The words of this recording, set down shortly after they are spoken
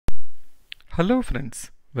Hello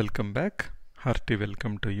friends, welcome back. Hearty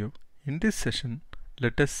welcome to you. In this session,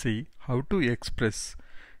 let us see how to express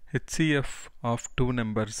H.C.F of two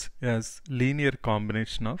numbers as linear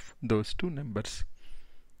combination of those two numbers.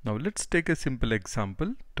 Now let's take a simple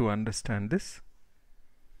example to understand this.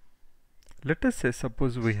 Let us say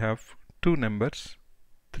suppose we have two numbers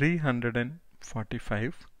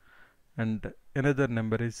 345 and another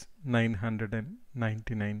number is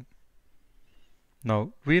 999.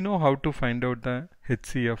 Now we know how to find out the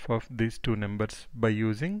HCF of these two numbers by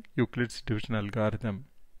using Euclid's division algorithm.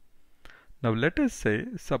 Now let us say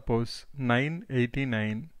suppose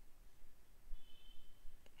 989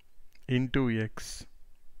 into x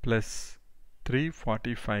plus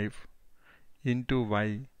 345 into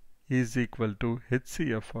y is equal to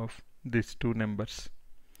HCF of these two numbers.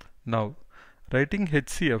 Now writing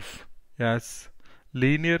HCF as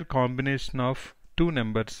linear combination of two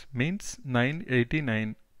numbers means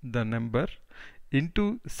 989 the number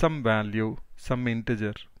into some value, some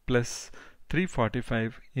integer, plus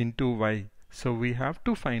 345 into y. So we have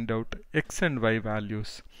to find out x and y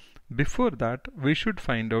values. Before that we should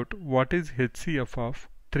find out what is HCF of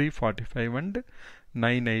 345 and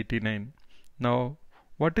 989. Now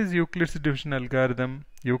what is Euclid's division algorithm?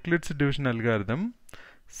 Euclid's division algorithm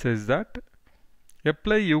says that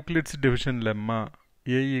apply Euclid's division lemma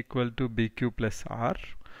a equal to bq plus r.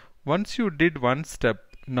 Once you did one step,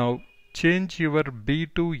 now change your b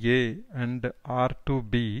to a and r to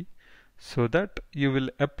b so that you will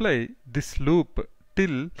apply this loop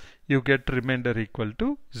till you get remainder equal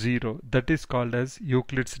to 0. That is called as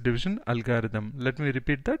Euclid's division algorithm. Let me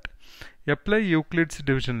repeat that. Apply Euclid's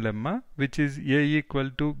division lemma, which is a equal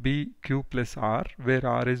to bq plus r, where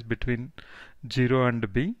r is between 0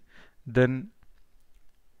 and b. Then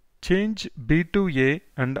change b to a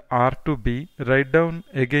and r to b, write down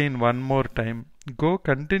again one more time, go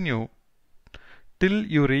continue till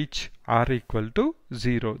you reach r equal to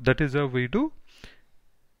 0. That is how we do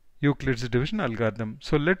Euclid's division algorithm.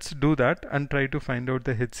 So let's do that and try to find out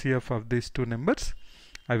the HCF of these two numbers.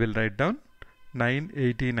 I will write down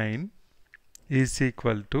 989 is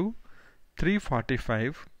equal to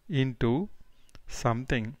 345 into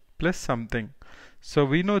something plus something. So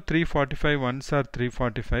we know 345 ones are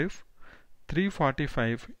 345.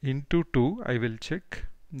 345 into 2 I will check,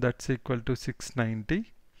 that's equal to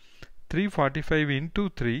 690. 345 into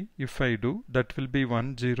 3 if I do, that will be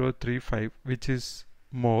 1035, which is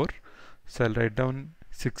more. So I'll write down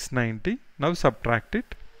 690. Now subtract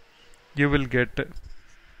it. You will get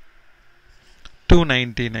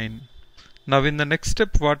 299. Now in the next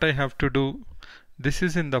step what I have to do, this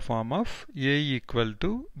is in the form of a equal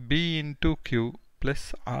to b into q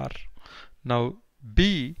plus r. Now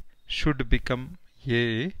b should become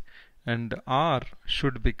a and r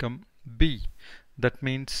should become b. That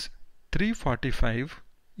means 345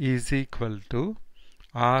 is equal to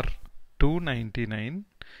r 299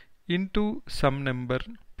 into some number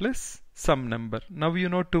plus some number. Now you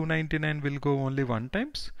know 299 will go only one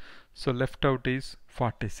times, so left out is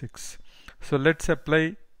 46. So let's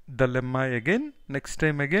apply the lemma again. Next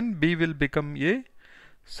time again b will become a.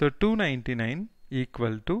 So 299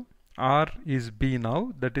 equal to r is b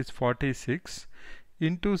now, that is 46,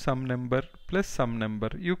 into some number plus some number.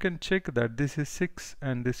 You can check that this is 6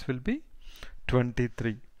 and this will be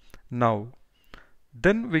 23. Now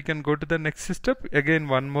then we can go to the next step again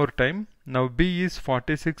one more time. Now b is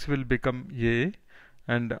 46 will become a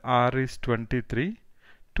and r is 23.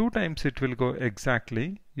 2 times it will go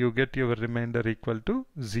exactly. You get your remainder equal to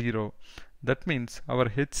 0. That means our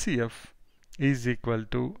HCF is equal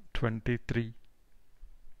to 23.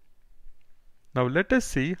 Now let us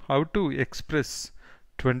see how to express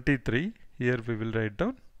 23. Here we will write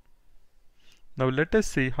down. Now let us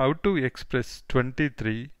see how to express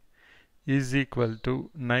 23 is equal to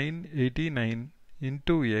 989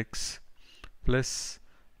 into x plus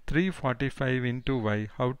 345 into y.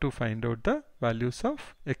 How to find out the values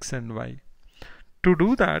of x and y. To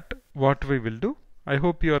do that, what we will do, I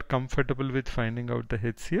hope you are comfortable with finding out the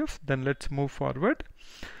HCF. Then let's move forward.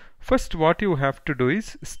 First what you have to do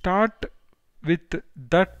is start with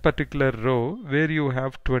that particular row where you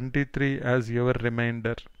have 23 as your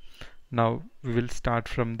remainder. Now we will start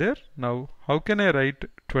from there. Now how can I write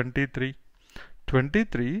 23?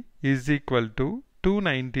 23 is equal to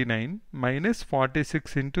 299 minus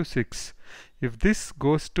 46 into 6. If this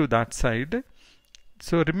goes to that side,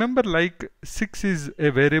 so remember, like 6 is a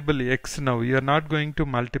variable x now. You are not going to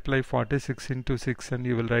multiply 46 into 6 and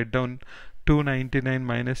you will write down 299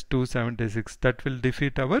 minus 276. That will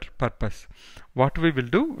defeat our purpose. What we will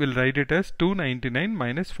do, we'll write it as 299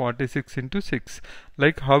 minus 46 into 6.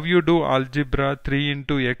 Like how you do algebra 3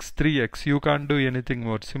 into x, 3x, you can't do anything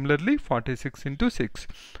more. Similarly, 46 into 6.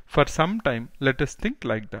 For some time, let us think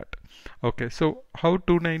like that. Okay, so how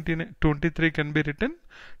 23 can be written?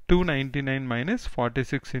 299 minus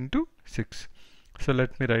 46 into 6. So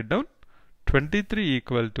let me write down 23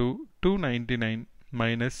 equal to 299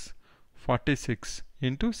 minus 46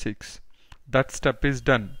 into 6. That step is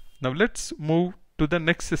done. Now let's move to the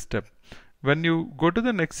next step. When you go to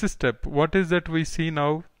the next step, what is that we see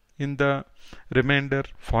now in the remainder?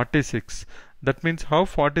 46. That means how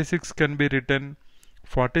 46 can be written?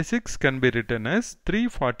 46 can be written as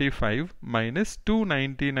 345 minus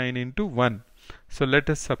 299 into 1. So let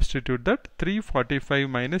us substitute that 345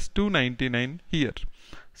 minus 299 here.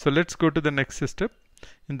 So let's go to the next step.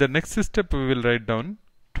 In the next step we will write down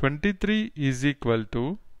 23 is equal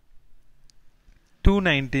to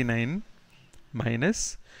 299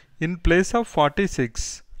 minus, in place of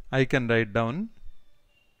 46 I can write down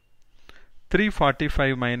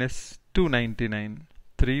 345 minus 299.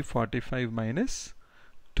 345 minus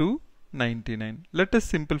 299. Let us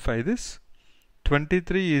simplify this.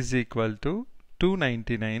 23 is equal to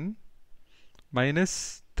 299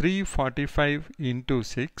 minus 345 into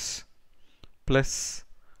 6 plus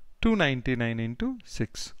 299 into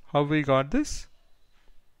 6. How we got this?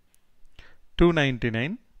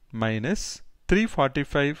 299 minus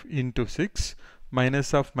 345 into 6,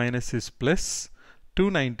 minus of minus is plus,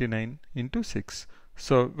 299 into 6.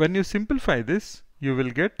 So when you simplify this, you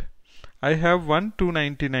will get, I have 1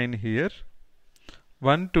 299 here,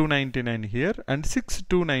 1 299 here, and 6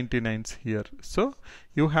 299s here. So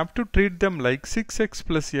you have to treat them like 6x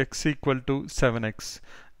plus x equal to 7x.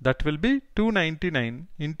 That will be 299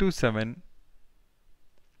 into 7.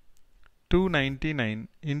 299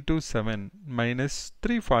 into 7 minus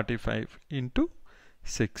 345 into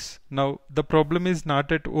 6. Now the problem is not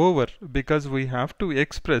yet over, because we have to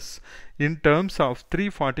express in terms of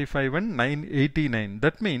 345 and 989.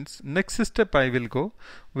 That means next step I will go.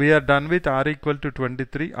 We are done with r equal to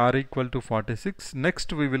 23, r equal to 46.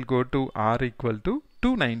 Next we will go to r equal to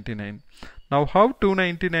 299. Now how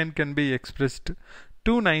 299 can be expressed?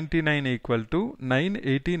 299 equal to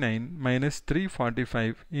 989 minus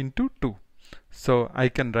 345 into 2. So I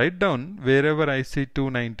can write down, wherever I see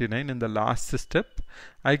 299 in the last step,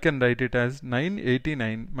 I can write it as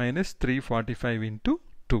 989 minus 345 into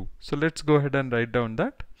 2. So let's go ahead and write down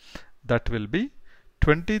that. That will be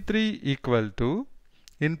 23 equal to,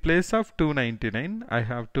 in place of 299 I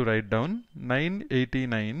have to write down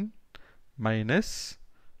 989 minus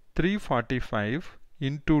 345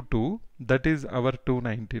 into 2, that is our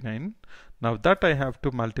 299. Now that I have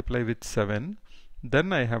to multiply with 7,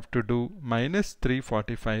 then I have to do minus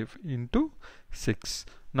 345 into 6.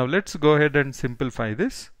 Now let's go ahead and simplify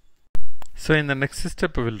this. So in the next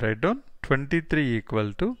step we will write down 23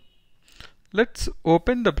 equal to, let's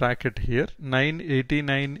open the bracket here,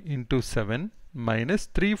 989 into 7 minus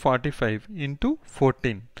 345 into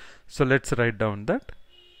 14. So let's write down that.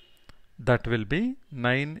 That will be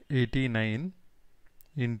 989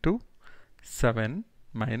 into 7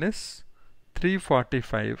 minus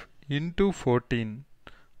 345 into 14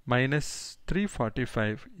 minus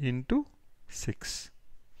 345 into 6.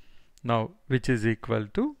 Now which is equal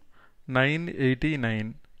to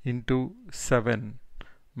 989 into 7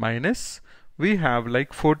 minus, we have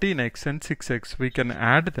like 14x and 6x, we can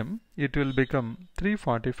add them, it will become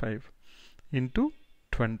 345 into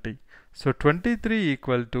 20. So 23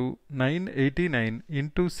 equal to 989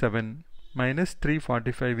 into 7 minus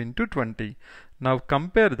 345 into 20. Now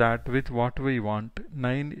compare that with what we want,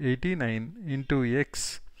 989 into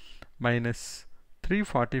x minus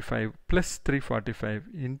 345 plus 345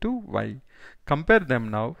 into y. Compare them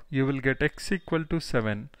now, you will get x equal to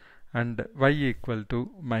 7 and y equal to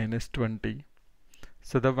minus 20.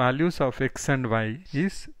 So the values of x and y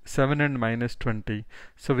is 7 and minus 20.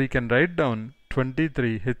 So we can write down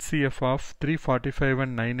 23 HCF of 345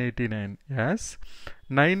 and 989 as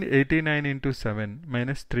 989 into 7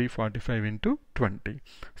 minus 345 into 20.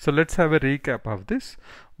 So let's have a recap of this.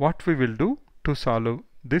 What we will do to solve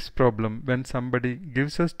this problem when somebody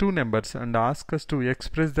gives us two numbers and asks us to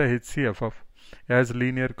express the HCF of as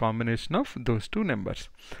linear combination of those two numbers.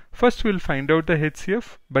 First we'll find out the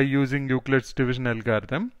HCF by using Euclid's division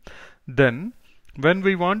algorithm. Then when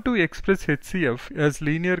we want to express HCF as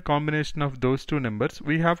linear combination of those two numbers,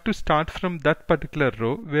 we have to start from that particular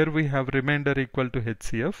row where we have remainder equal to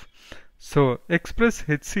HCF. So express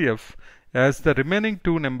HCF as the remaining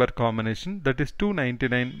two number combination, that is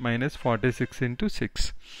 299 minus 46 into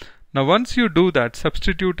 6. Now once you do that,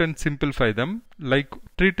 substitute and simplify them, like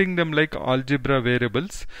treating them like algebra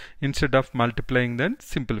variables instead of multiplying then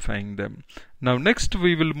simplifying them. Now next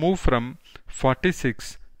we will move from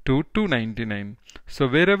 46 to 299. So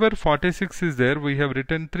wherever 46 is there, we have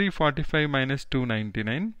written 345 minus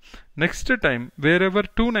 299. Next time, wherever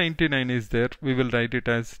 299 is there, we will write it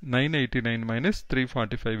as 989 minus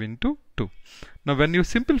 345 into 2. Now when you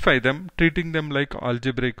simplify them, treating them like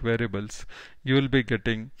algebraic variables, you will be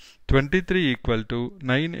getting 23 equal to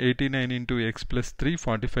 989 into x plus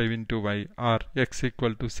 345 into y, or x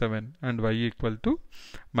equal to 7 and y equal to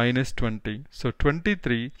minus 20. So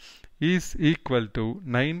 23 is equal to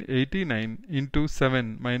 989 into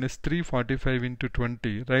 7 minus 345 into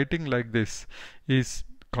 20. Writing like this is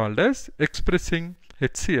called as expressing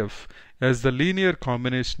HCF as the linear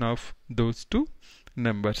combination of those two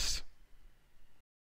numbers.